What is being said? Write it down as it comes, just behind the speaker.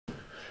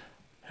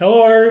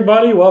Hello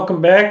everybody,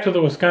 welcome back to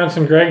the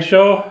Wisconsin Greg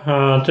Show.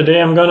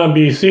 Today I'm going to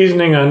be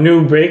seasoning a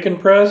new bacon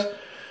press.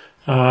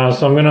 So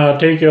I'm going to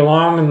take you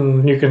along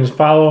and you can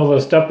follow the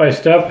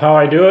step-by-step how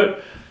I do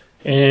it.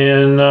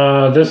 And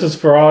this is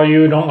for all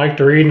you who don't like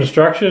to read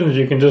instructions.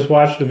 You can just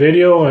watch the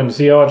video and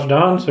see how it's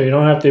done, so you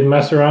don't have to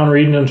mess around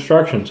reading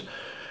instructions.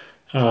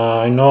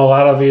 I know a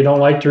lot of you don't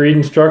like to read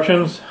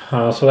instructions,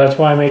 so that's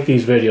why I make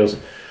these videos.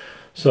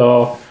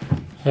 So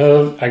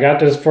I got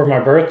this for my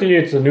birthday.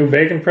 It's a new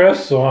bacon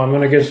press, so I'm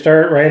going to get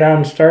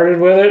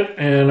started with it,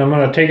 and I'm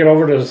going to take it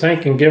over to the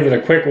sink and give it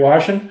a quick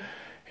washing,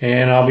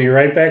 and I'll be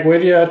right back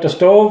with you at the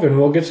stove and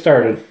we'll get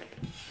started.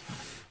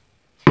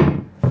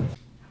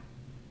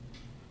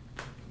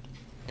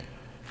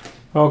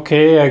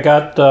 Okay, I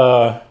got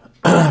the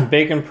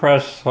bacon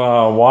press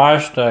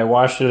washed. I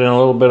washed it in a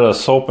little bit of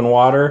soap and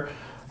water.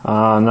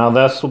 Now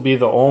this will be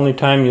the only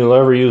time you'll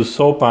ever use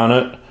soap on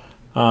it.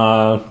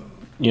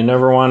 You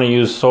never want to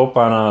use soap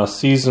on a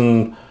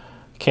seasoned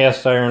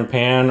cast iron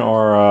pan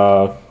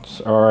or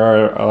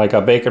like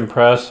a bacon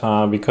press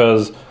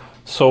because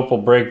soap will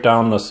break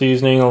down the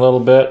seasoning a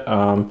little bit.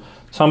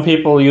 Some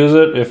people use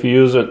it. If you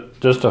use it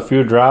just a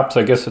few drops,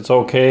 I guess it's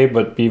okay,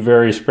 but be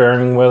very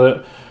sparing with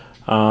it.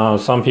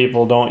 Some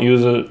people don't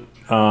use it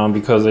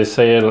because they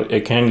say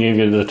it can give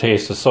you the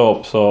taste of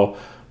soap. So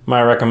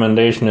my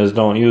recommendation is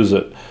don't use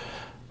it,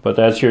 but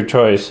that's your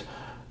choice.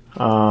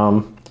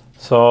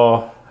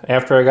 So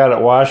after I got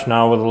it washed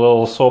now with a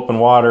little soap and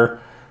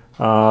water,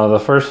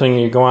 the first thing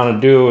you want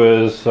to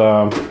do is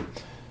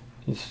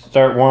you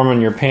start warming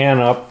your pan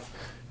up.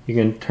 You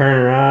can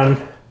turn it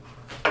on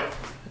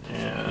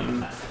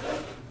and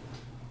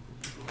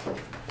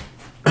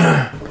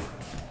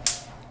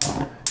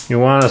you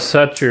want to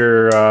set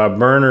your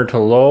burner to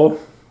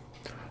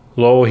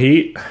low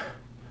heat.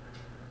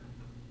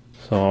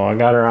 So I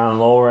got her on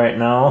low right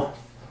now,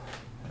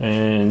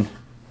 and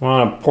I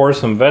want to pour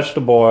some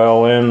vegetable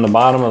oil in the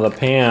bottom of the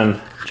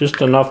pan, just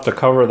enough to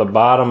cover the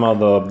bottom of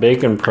the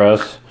bacon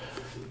press.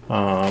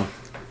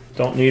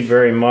 Don't need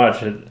very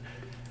much,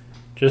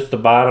 just the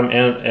bottom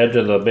edge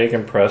of the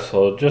bacon press,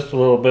 so just a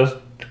little bit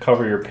to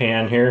cover your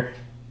pan here.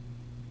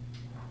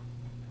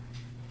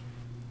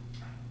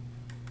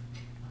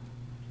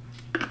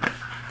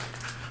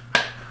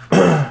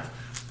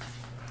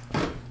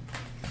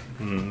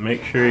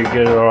 Make sure you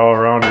get it all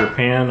around your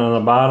pan on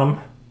the bottom.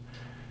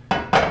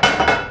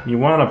 You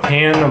want a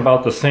pan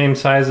about the same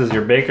size as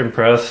your bacon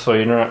press so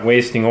you're not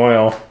wasting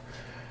oil,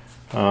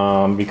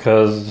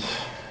 because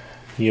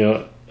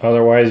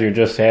otherwise you're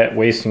just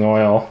wasting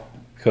oil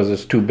because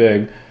it's too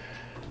big.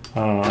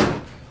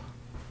 Then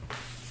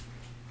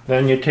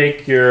you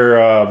take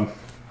your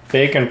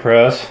bacon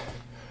press.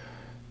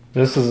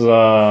 This is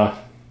a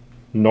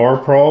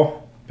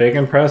Norpro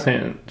bacon press,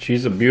 and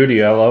she's a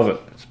beauty. I love it.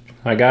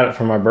 I got it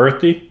for my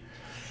birthday.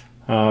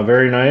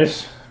 Very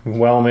nice,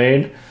 well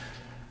made.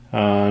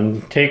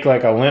 Take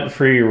like a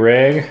lint-free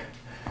rag,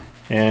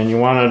 and you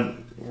want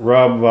to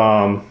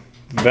rub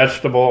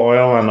vegetable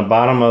oil on the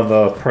bottom of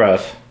the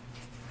press.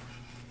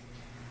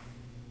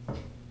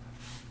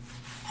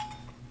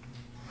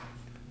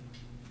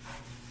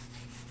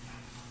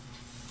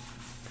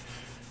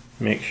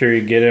 Make sure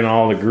you get in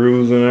all the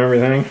grooves and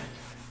everything.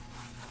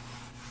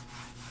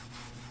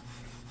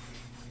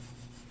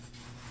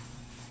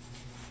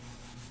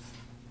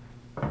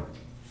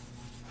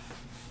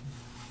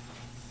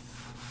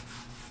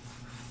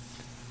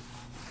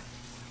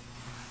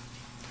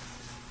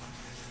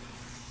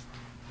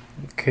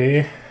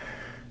 Okay,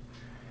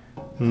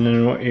 and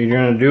then what you're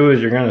going to do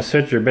is you're going to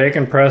sit your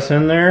bacon press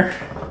in there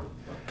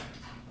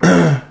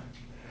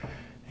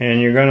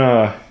and you're going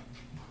to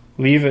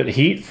leave it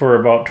heat for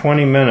about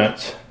 20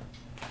 minutes.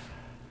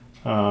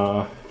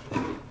 Let's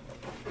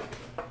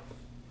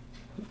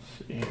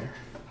see here.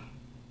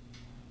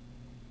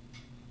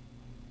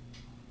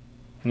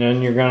 And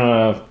then you're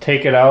going to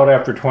take it out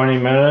after 20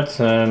 minutes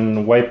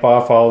and wipe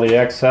off all the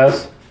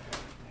excess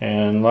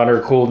and let her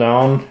cool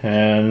down.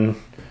 And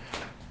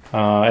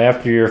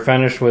after you're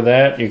finished with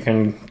that, you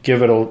can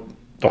give it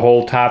the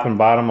whole top and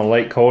bottom a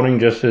light coating,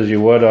 just as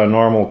you would a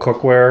normal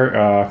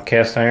cookware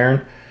cast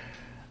iron.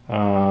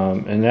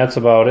 And that's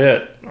about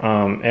it.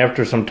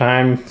 After some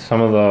time,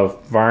 some of the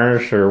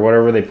varnish or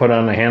whatever they put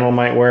on the handle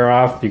might wear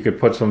off. You could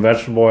put some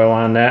vegetable oil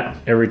on that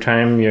every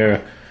time you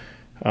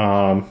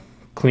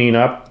clean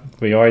up.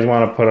 We always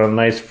want to put a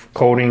nice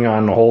coating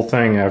on the whole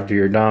thing after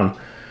you're done.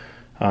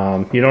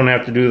 You don't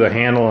have to do the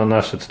handle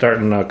unless it's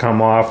starting to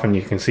come off and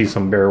you can see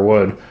some bare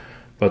wood.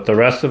 But the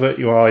rest of it,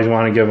 you always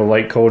want to give a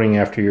light coating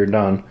after you're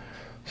done.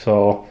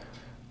 So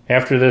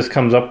after this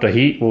comes up to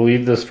heat, we'll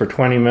leave this for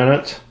 20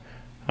 minutes.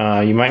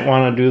 You might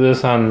want to do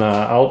this on the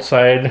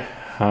outside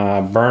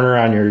burner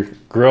on your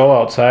grill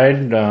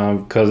outside,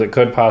 because it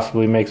could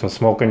possibly make some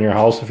smoke in your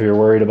house if you're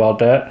worried about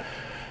that.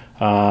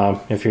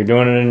 If you're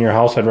doing it in your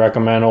house, I'd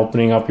recommend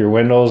opening up your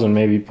windows and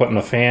maybe putting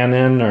a fan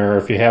in, or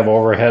if you have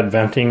overhead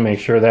venting, make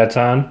sure that's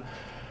on.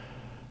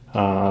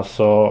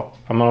 So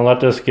I'm going to let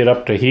this get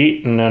up to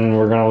heat, and then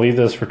we're going to leave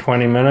this for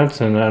 20 minutes,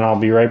 and then I'll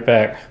be right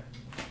back.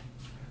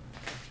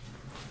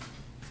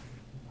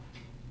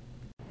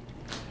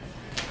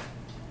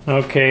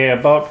 Okay,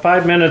 about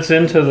 5 minutes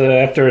into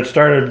after it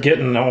started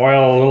getting the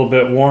oil a little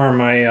bit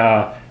warm,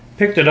 I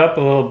picked it up a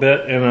little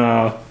bit and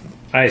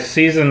I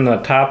seasoned the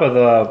top of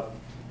the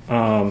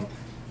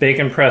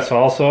bacon press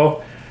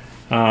also.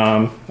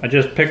 I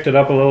just picked it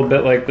up a little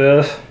bit like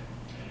this,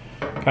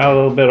 got a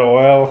little bit of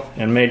oil,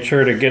 and made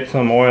sure to get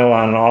some oil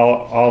on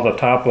all the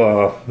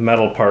top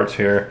metal parts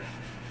here.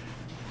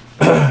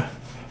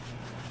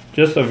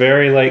 Just a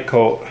very light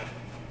coat.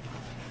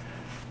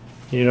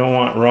 You don't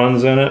want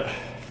runs in it,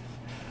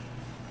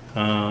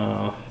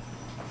 because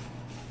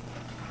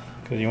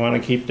you want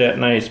to keep that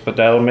nice, but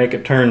that'll make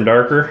it turn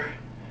darker.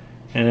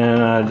 And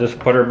then just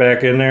put her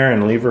back in there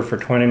and leave her for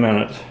 20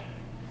 minutes.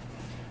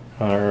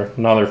 Or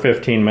another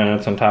 15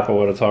 minutes on top of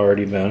what it's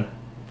already been.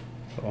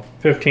 So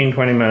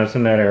 15-20 minutes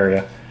in that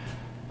area.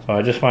 So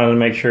I just wanted to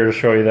make sure to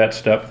show you that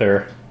step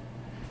there.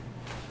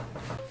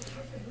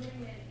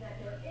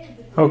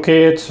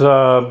 Okay, it's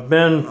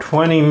been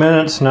 20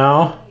 minutes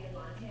now.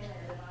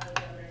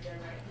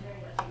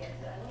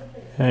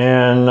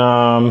 And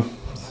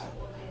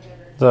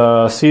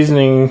the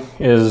seasoning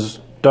is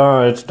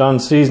done. It's done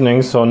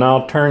seasoning, so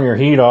now turn your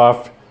heat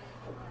off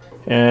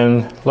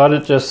and let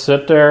it just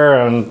sit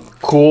there and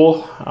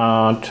cool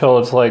until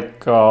it's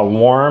like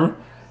warm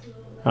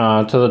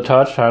to the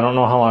touch. I don't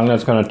know how long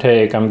that's going to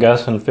take. I'm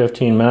guessing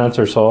 15 minutes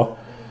or so.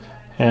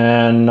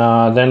 And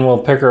then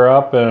we'll pick her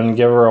up and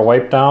give her a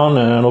wipe down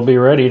and it'll be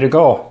ready to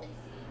go.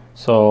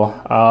 So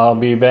I'll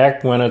be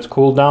back when it's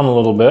cooled down a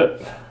little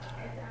bit.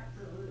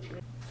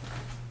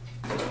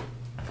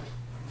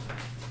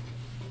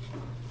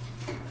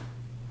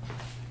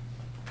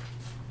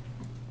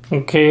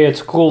 Okay,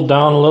 it's cooled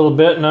down a little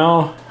bit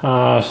now,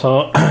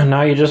 so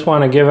now you just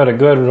want to give it a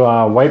good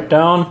wipe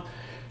down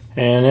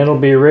and it'll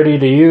be ready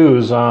to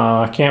use.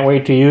 I can't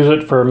wait to use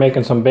it for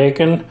making some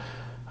bacon.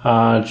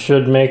 It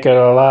should make it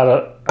a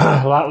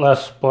lot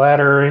less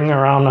splattering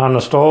around on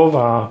the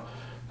stove.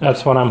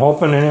 That's what I'm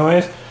hoping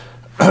anyways.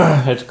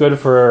 It's good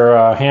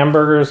for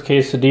hamburgers,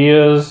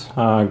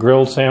 quesadillas,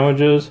 grilled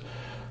sandwiches,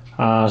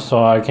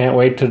 so I can't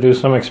wait to do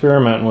some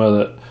experimenting with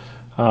it.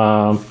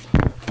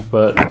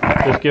 But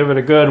just give it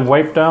a good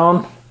wipe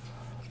down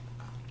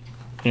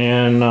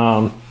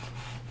and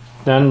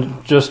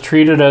then just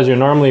treat it as you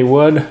normally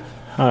would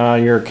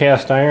your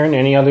cast iron,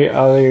 any of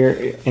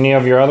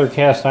your other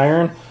cast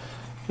iron,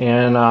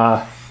 and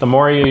the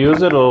more you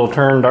use it, it'll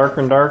turn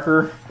darker and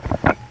darker,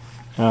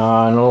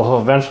 and it'll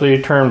eventually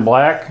turn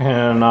black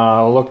and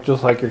look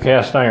just like your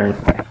cast iron.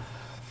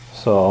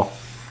 So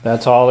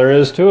that's all there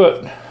is to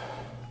it.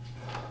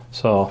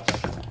 So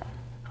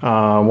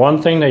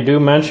one thing they do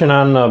mention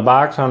on the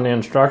box on the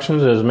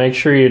instructions is make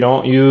sure you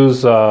don't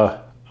use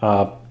a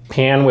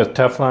pan with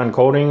Teflon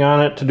coating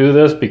on it to do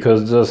this,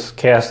 because this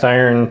cast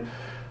iron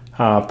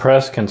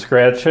press can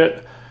scratch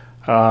it.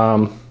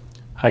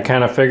 I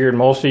kind of figured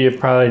most of you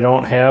probably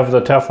don't have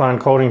the Teflon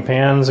coating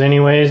pans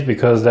anyways,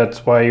 because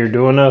that's why you're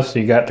doing this.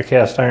 You got the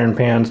cast iron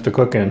pans to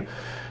cook in.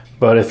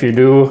 But if you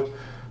do,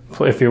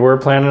 if you were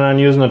planning on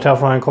using a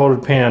Teflon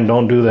coated pan,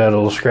 don't do that.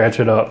 It'll scratch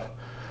it up.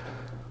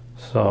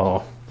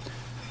 So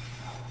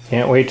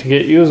can't wait to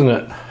get using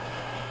it.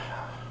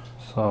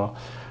 So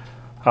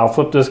I'll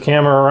flip this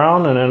camera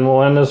around and then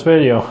we'll end this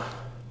video.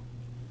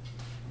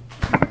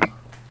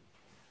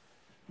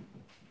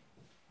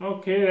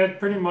 Okay, that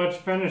pretty much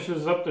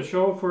finishes up the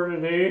show for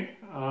today.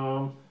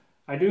 I'm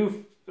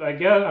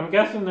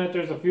guessing that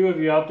there's a few of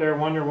you out there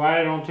wonder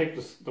why I don't take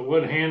the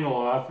wood handle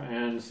off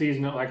and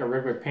season it like a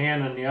regular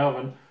pan in the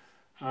oven.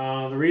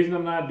 The reason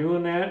I'm not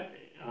doing that,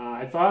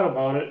 I thought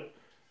about it,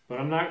 but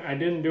I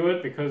didn't do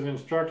it because the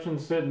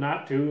instructions said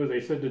not to.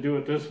 They said to do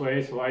it this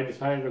way, so I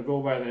decided to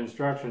go by the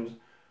instructions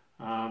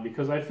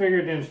because I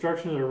figured the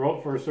instructions are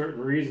wrote for a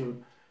certain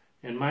reason.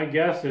 And my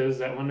guess is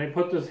that when they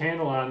put this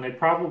handle on, they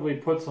probably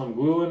put some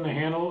glue in the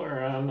handle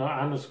or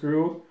on the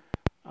screw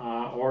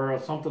or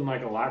something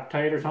like a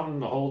Loctite or something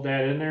to hold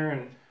that in there.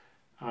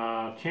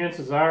 And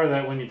chances are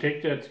that when you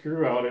take that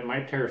screw out, it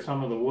might tear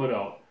some of the wood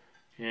out.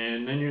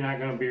 And then you're not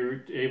going to be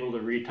able to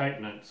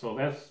retighten it. So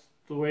that's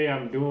the way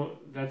I'm doing.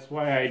 That's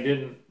why I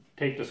didn't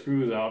take the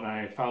screws out and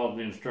I followed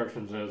the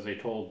instructions as they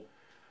told.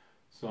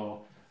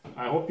 So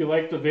I hope you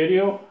liked the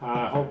video.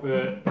 I hope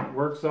it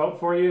works out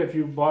for you if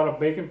you bought a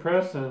bacon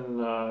press,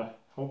 and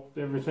hope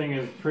everything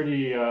is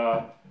pretty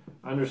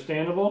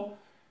understandable.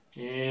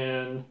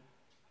 And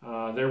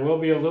there will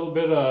be a little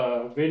bit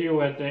of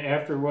video at the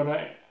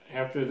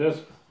after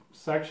this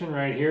section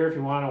right here if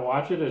you want to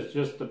watch it. It's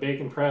just the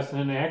bacon press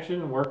in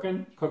action,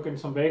 working, cooking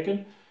some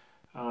bacon.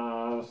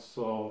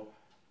 So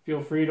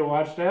feel free to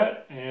watch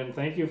that, and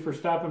thank you for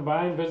stopping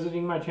by and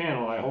visiting my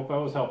channel. I hope I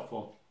was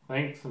helpful.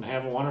 Thanks, and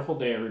have a wonderful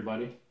day,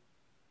 everybody.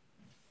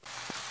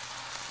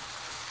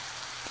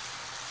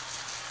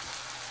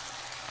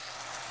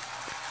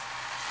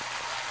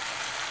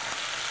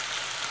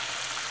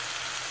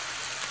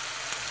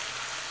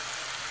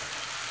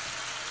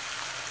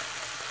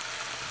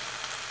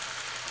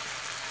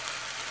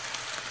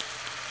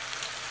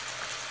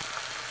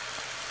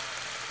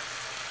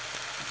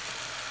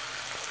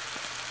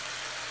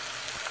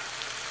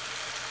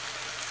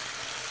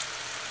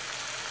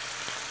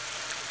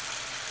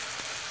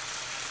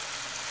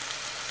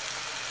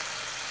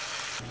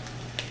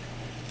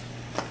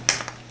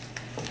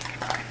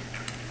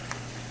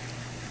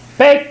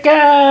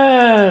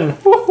 Bacon!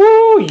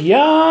 Woohoo!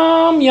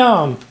 Yum,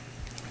 yum.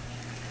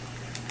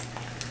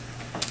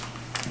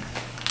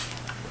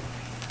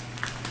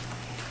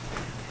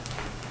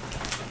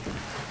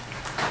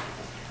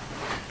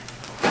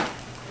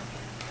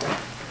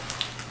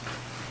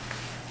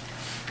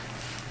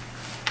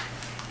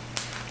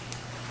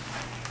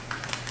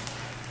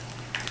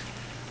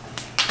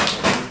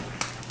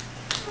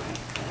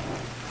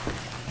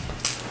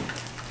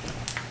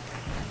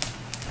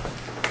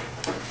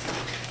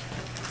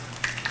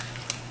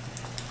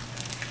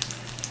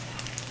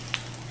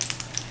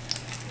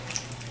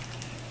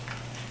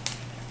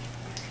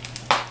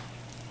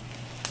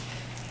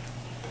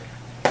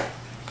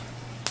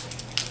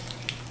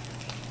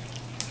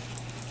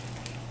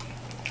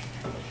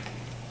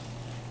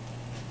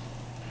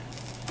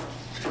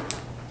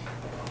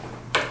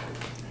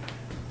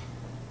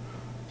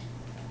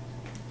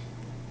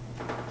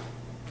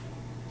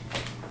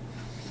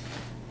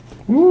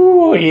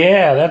 Ooh,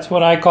 yeah, that's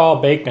what I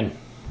call bacon.